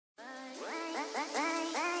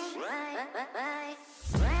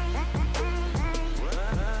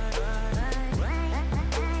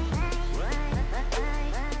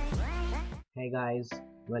Guys,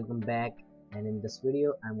 welcome back, and in this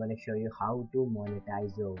video I'm going to show you how to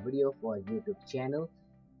monetize your video for YouTube channel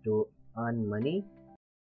to earn money.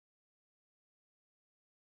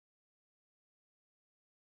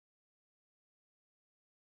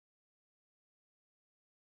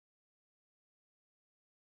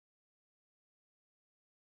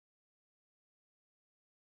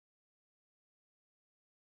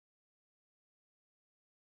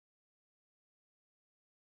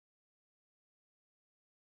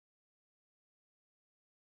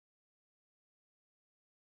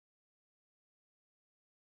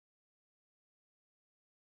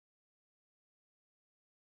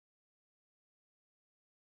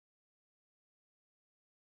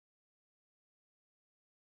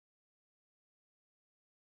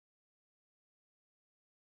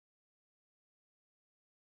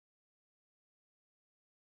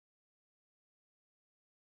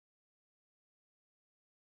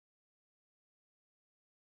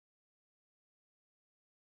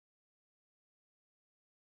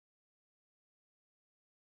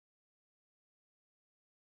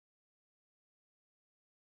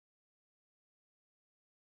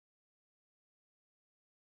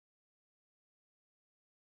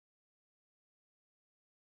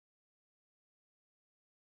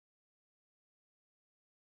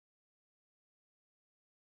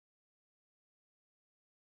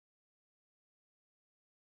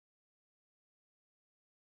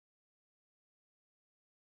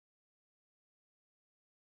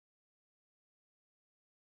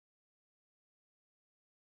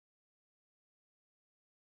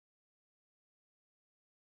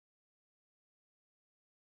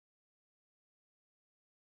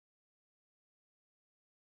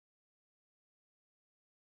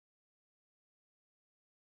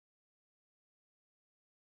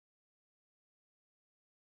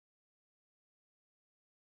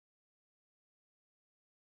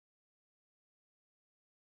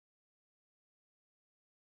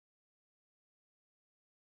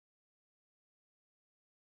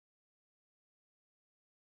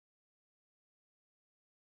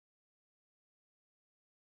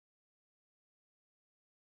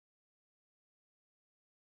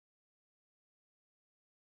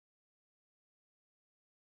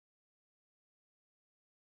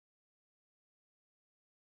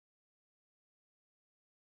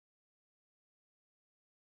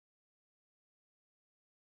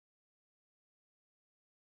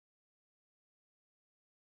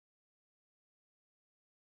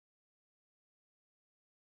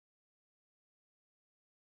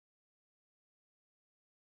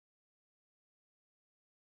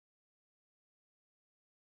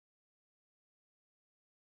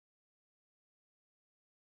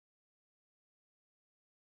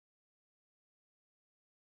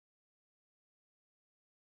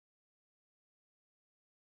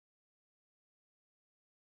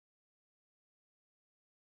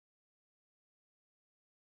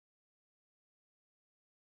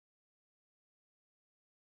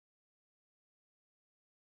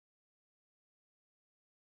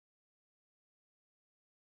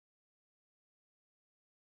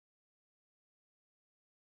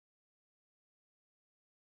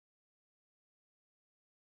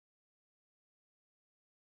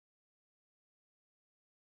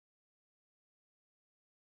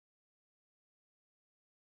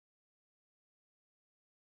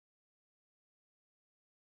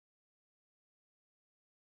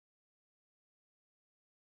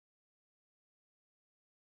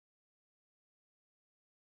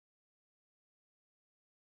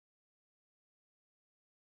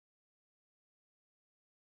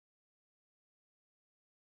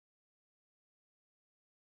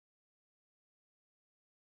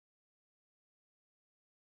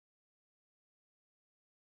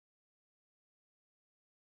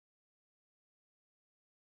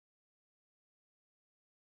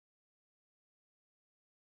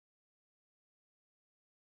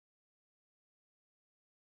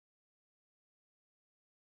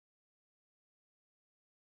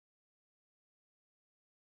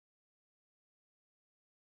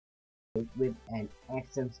 With an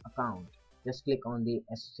Adsense account, just click on the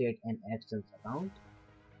associate an Adsense account,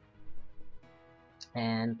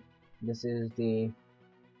 and this is the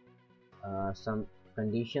some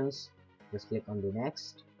conditions. Just click on the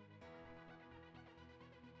next,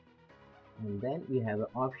 and then you have an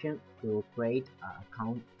option to create an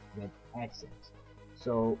account with Adsense.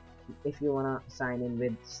 So if you wanna sign in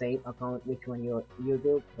with same account which one your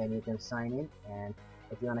YouTube, then you can sign in, and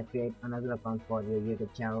if you wanna create another account for your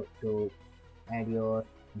YouTube channel to add your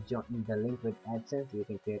the link with Adsense, you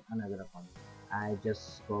can create another account. I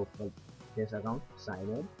just go for this account, sign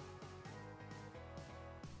in,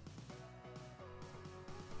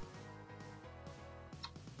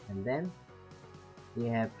 and then you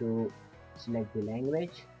have to select the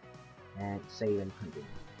language and save and continue.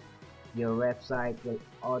 Your website will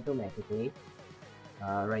automatically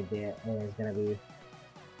right there is gonna be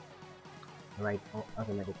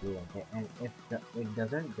automatically right there, and if it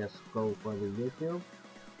doesn't, just go for the YouTube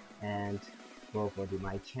and go for the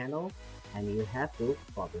my channel, and you have to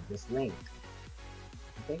copy this link.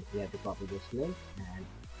 Okay, you have to copy this link, and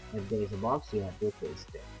if there is a box, you have to paste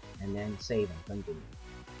it and then save and continue.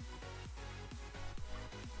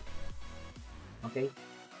 Okay,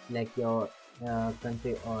 select your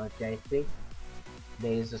country or territory.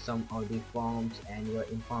 There is some of the forms and your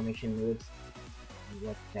information needs,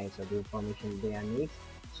 what types of the information they are needs.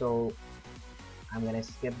 So I'm gonna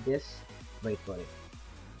skip this, wait for it.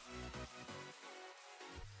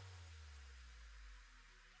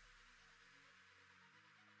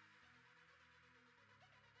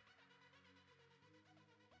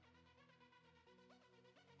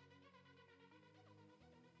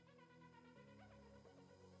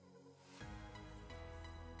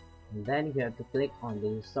 And then you have to click on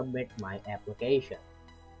the submit my application.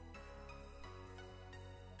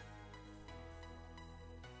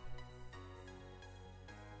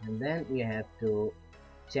 And then you have to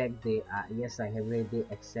check the yes, I have read the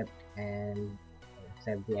accept and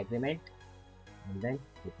accept the agreement, and then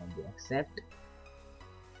click on the accept,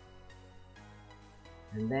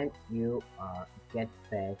 and then you get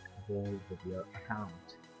back again with your account.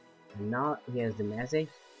 And now here's the message: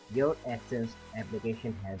 your Adsense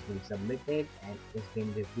application has been submitted and is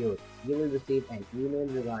being reviewed. You will receive an email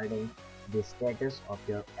regarding the status of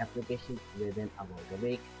your application within about a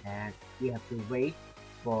week, and you have to wait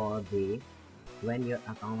for the when your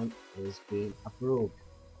account is being approved.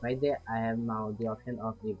 Right there I have now the option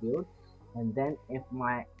of reviewed, and then if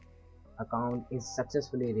my account is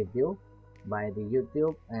successfully reviewed by the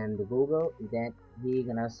YouTube and the Google, then he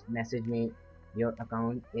gonna message me, your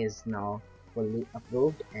account is now fully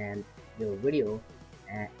approved and your video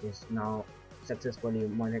is now successfully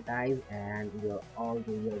monetized, and your all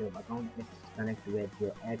the YouTube account is connected with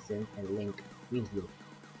your Adsense and linked easily.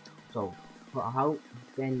 So how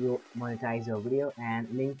can you monetize your video and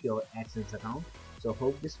link your Adsense account? So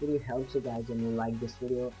hope this video helps you guys and you like this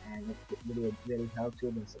video, and if the video really helps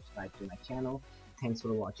you, then subscribe to my channel. Thanks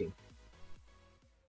for watching.